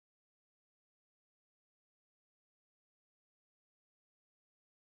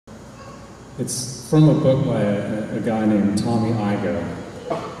It's from a book by a guy named Tommy Igoe.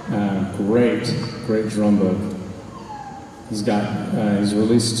 Great drum book. He's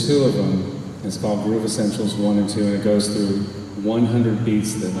released 2 of them. It's called Groove Essentials 1 and 2, and it goes through 100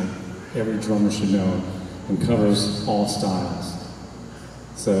 beats that like every drummer should know and covers all styles.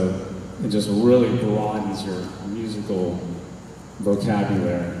 So it just really broadens your musical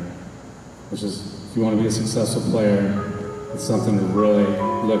vocabulary, which is, if you want to be a successful player, it's something to really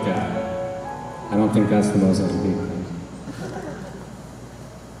look at. I don't think that's the most upbeat thing.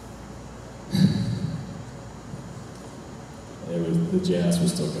 The jazz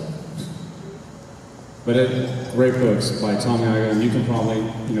was still going. But great books by Tommy Igoe, and you can probably,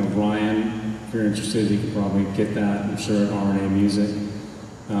 Ryan, if you're interested, you can probably get that, I'm sure, at R&A Music.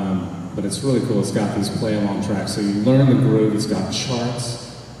 But it's really cool. It's got these play-along tracks, so you learn the groove. It's got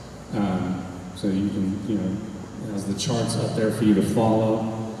charts, so you can, it has the charts up there for you to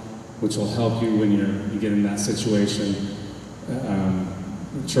follow, which will help you when you get in that situation.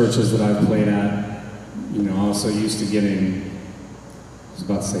 The churches that I've played at, I also used to getting, I was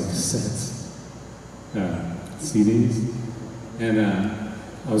about to say cassettes, CDs, and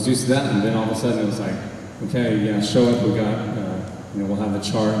I was used to that, and then all of a sudden it was like, okay, show up, we got, we'll have a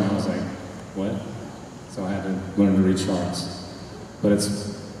chart, and I was like, what? So I had to learn to read charts. But it's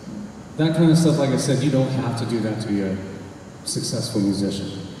that kind of stuff, like I said, you don't have to do that to be a successful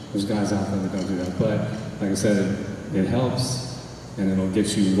musician. There's guys out there that don't do that, but like I said, it helps, and it'll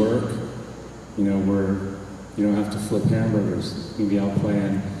get you work, where you don't have to flip hamburgers. You can be out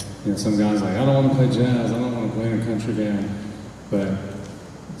playing, some guys like, I don't want to play jazz, I don't want to play in a country band, but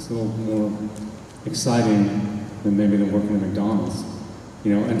it's a little more exciting than maybe than working at McDonald's,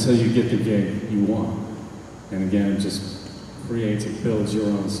 until you get the gig you want. And again, it just creates, it builds your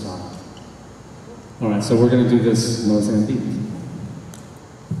own style. All right, so we're going to do this Mozambique.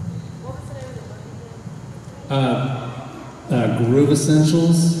 What was the name of the book? Groove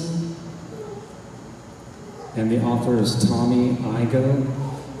Essentials, and the author is Tommy Igoe,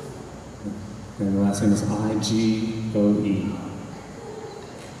 and the last name is Igoe.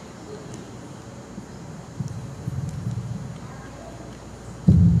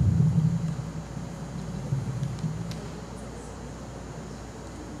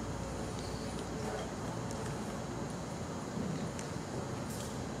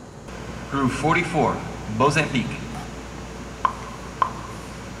 Groove 44, Mozambique.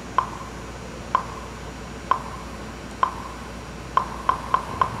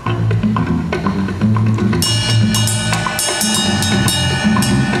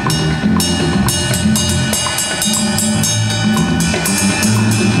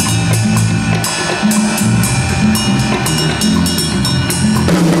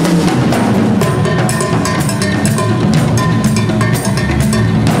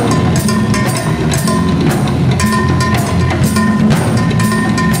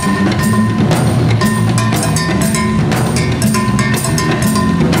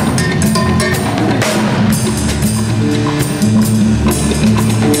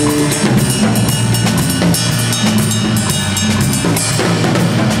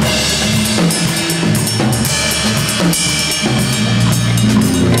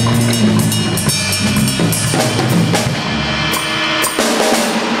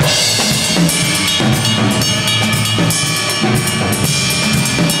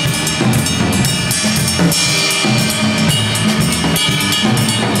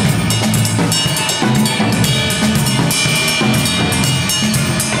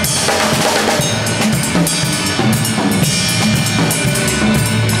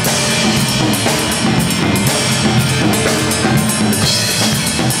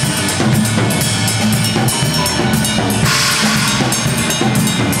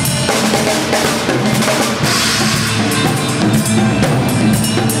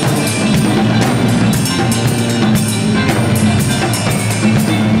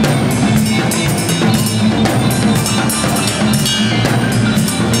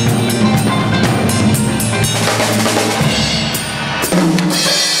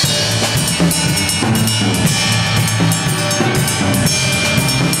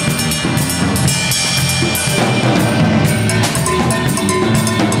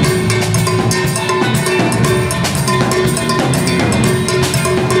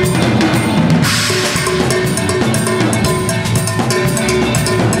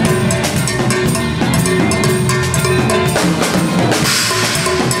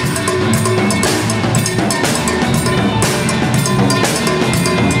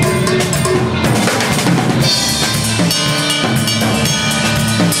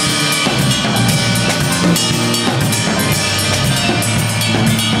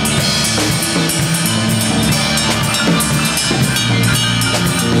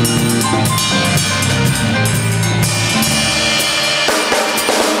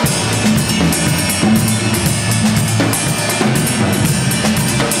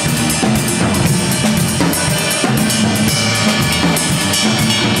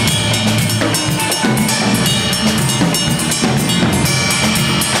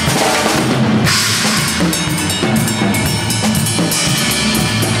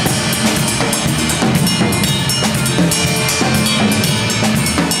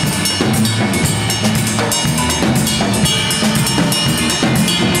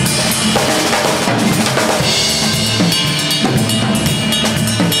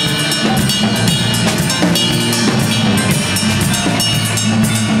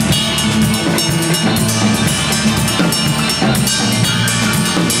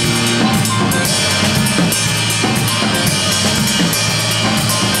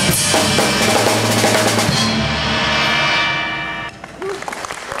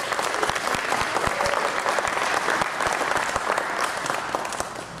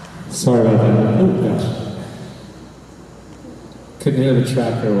 Sorry about that. Oh gosh. Couldn't hear the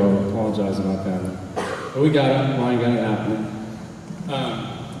track very well. Apologize about that. But we got it. Ryan got it happening.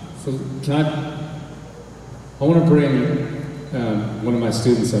 So can I want to bring one of my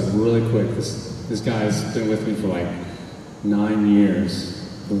students up really quick. This guy's been with me for like 9 years.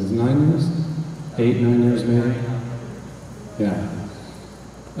 Was it 9 years? 8, 9 years maybe? Yeah.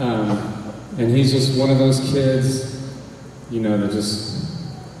 And he's just one of those kids, you know, that just,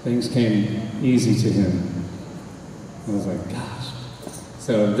 things came easy to him. I was like, gosh.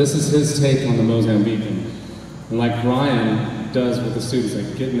 So this is his take on the Mozambique. And like Ryan does with the students,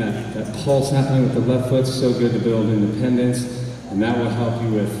 like getting that pulse happening with the left foot, so good to build independence. And that will help you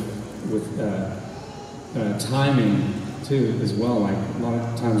with timing too, as well. Like a lot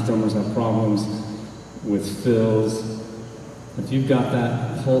of times drummers have problems with fills. If you've got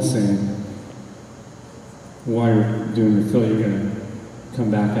that pulsing while you're doing your fill, you're gonna come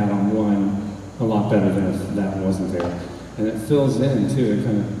back out on one a lot better than if that wasn't there. And it fills in too, it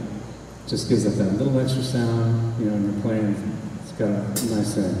kind of just gives it that little extra sound, you know, when you're playing, it's got a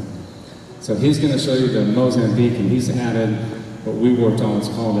nice thing. So he's gonna show you the Mozambique, and he's added what we worked on. It's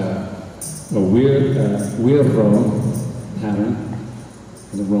called a weird roll pattern.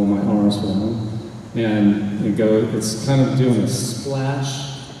 I'm gonna roll my R's for that one. And it's kind of doing a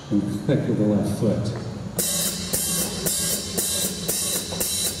splash and click with the left foot.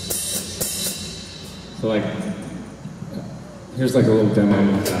 So like, here's like a little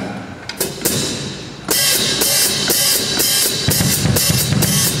demo of that.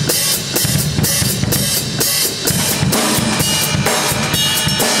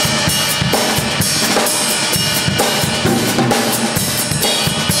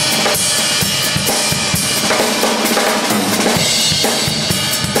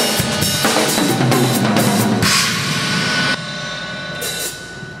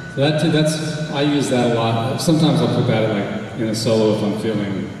 I use that a lot. Sometimes I'll put that like in a solo if I'm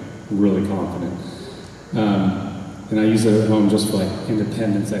feeling really confident. And I use it at home just for like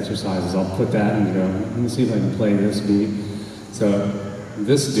independence exercises. I'll put that and go, let me see if I can play this beat. So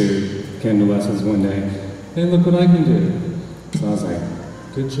this dude came to lessons one day, hey, look what I can do. So I was like,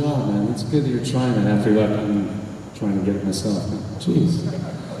 good job, man. It's good that you're trying that after you left. I'm trying to get it myself. Jeez.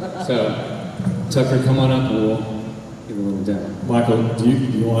 So Tucker, come on up and we'll give a little demo. Michael, do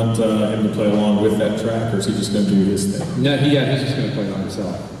you want him to play along with that track, or is he just going to do his thing? No, he's just going to play it on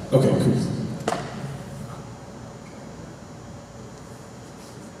himself. Okay, cool.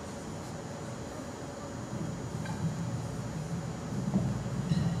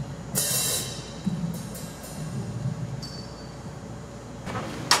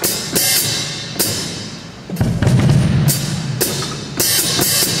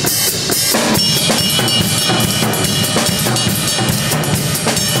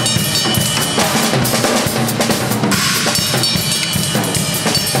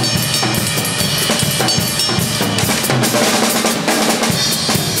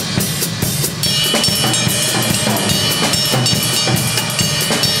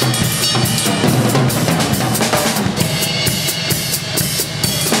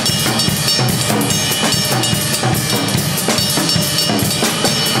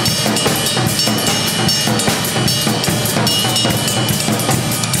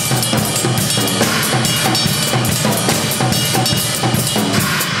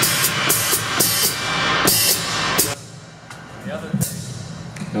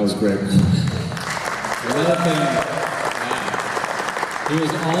 That was great. Another thing, he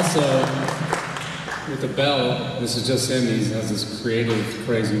was also, with the bell, this is just him, he has this creative,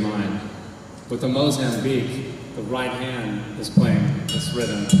 crazy mind. With the Mozambique, the right hand is playing this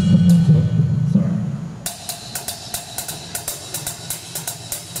rhythm. Oh, sorry.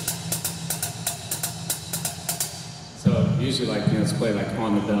 So usually it's played like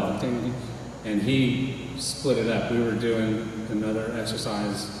on the bell. Ding, and he split it up. We were doing another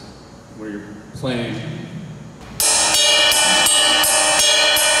exercise where you're playing. We're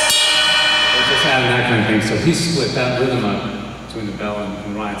just having that kind of thing. So he split that rhythm up between the bell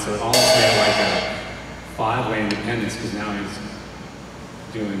and Ryan. So it almost made like a 5-way independence, because now he's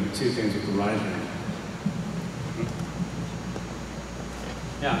doing 2 things with the right hand.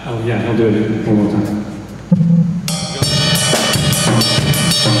 Yeah. Oh yeah, he'll do it one more time.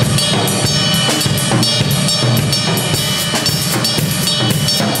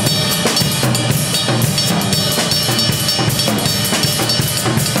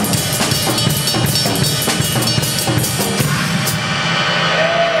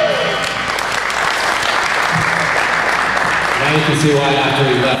 Now you can see why after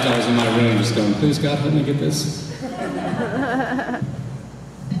he left I was in my room just going, please God, help me get this.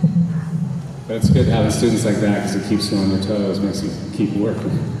 But it's good having students like that because it keeps you on your toes, makes you keep working.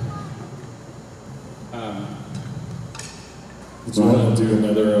 Do you want to do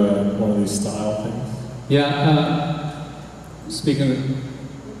another one of these style things? Yeah, speaking of...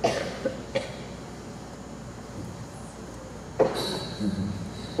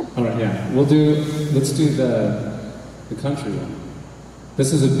 All right, yeah, let's do the country one.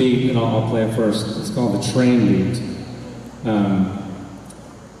 This is a beat, and I'll play it first. It's called the train beat.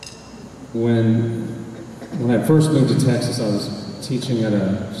 When I first moved to Texas, I was teaching at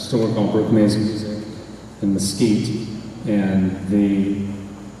a store called Brook Mason Music in Mesquite, and the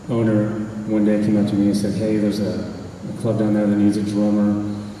owner one day came up to me and said, "Hey, there's a club down there that needs a drummer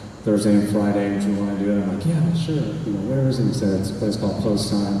Thursday and Friday. Would you want to do it?" I'm like, "Yeah, sure. You know, where is it?" He said, "It's a place called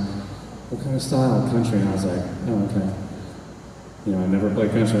Post Time." "What kind of style?" "Country." And I was like, "Oh, okay." You know, I never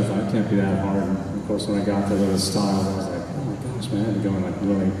played country. I thought it can't be that hard. And of course, when I got to those styles, I was like, "Oh my gosh, man!" I had to go and like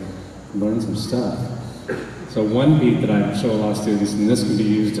really learn some stuff. So one beat that I show a lot of students, and this can be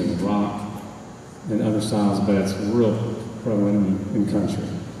used in rock and other styles, but it's real prevalent in country.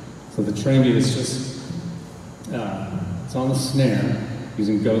 So the train beat is just, it's on the snare,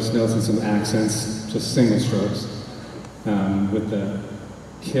 using ghost notes and some accents, just single strokes, with the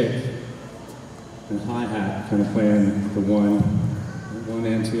kick and hi-hat kind of playing the one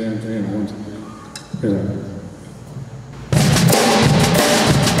and two and three and 1, 2, 3. Here we go.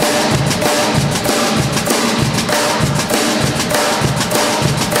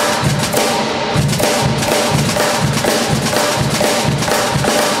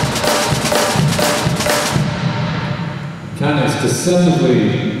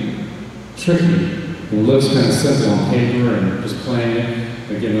 Deceptively tricky. It looks kind of simple on paper and just playing it,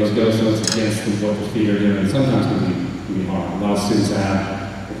 but getting those ghost notes against what the feet are doing sometimes can be hard. A lot of students they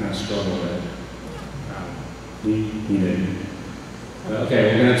kind of struggle with it. He did. Okay,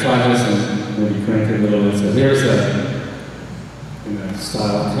 we're going to try this and maybe crank it a little bit. So here's in the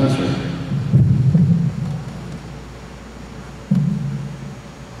style of country.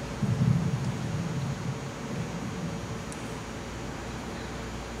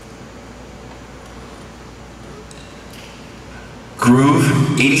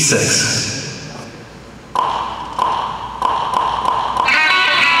 Groove 86.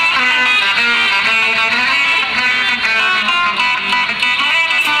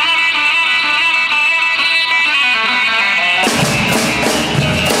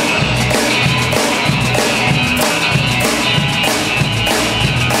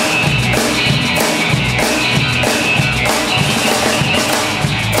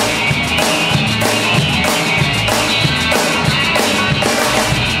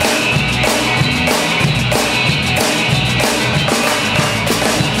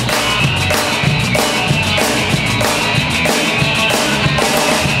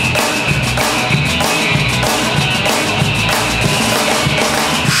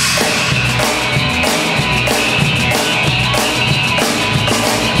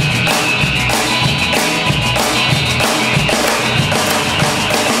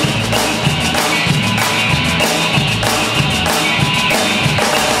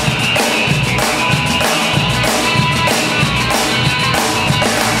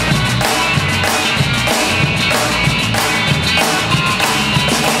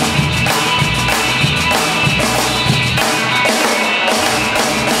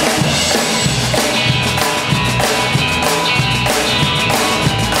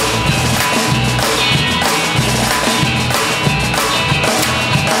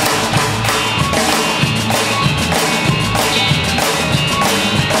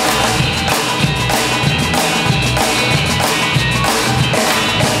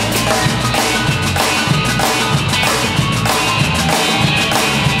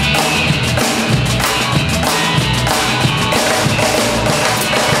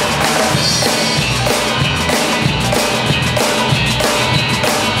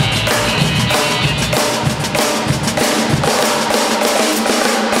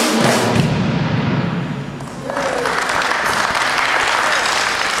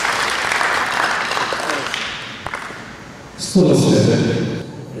 Little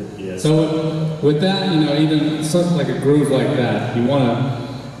snippet. Yes. So with that, you know, even something like a groove like that, you want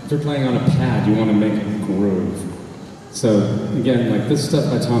to, if you're playing on a pad, you want to make a groove. So again, like this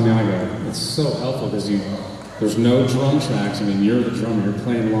stuff by Tommy Igo, it's so helpful because there's no drum tracks. I mean, you're the drummer, you're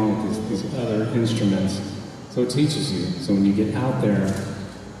playing along with these other instruments. So it teaches you. So when you get out there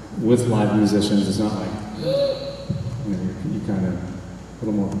with live musicians, it's not like, you know, you're kind of a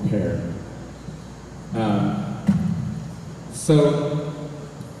little more prepared. So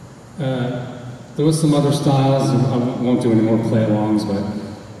there was some other styles. I won't do any more play-alongs, but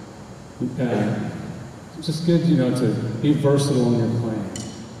just good, you know, to be versatile in your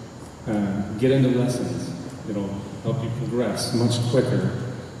playing. Get into lessons. It'll help you progress much quicker.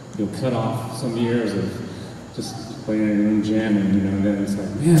 You'll cut off some years of just playing in your room jamming, you know, and then it's like,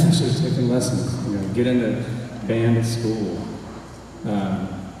 man, I should have taken lessons. You know, get into band at school.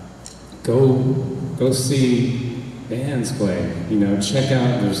 Go see bands play. You know, check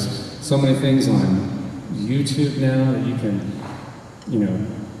out, there's so many things on YouTube now that you can, you know,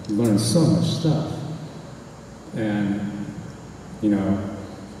 learn so much stuff. And, you know,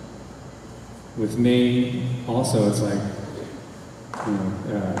 with me, also, it's like,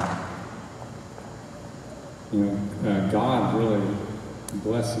 God really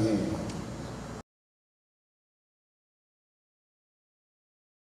blessed me.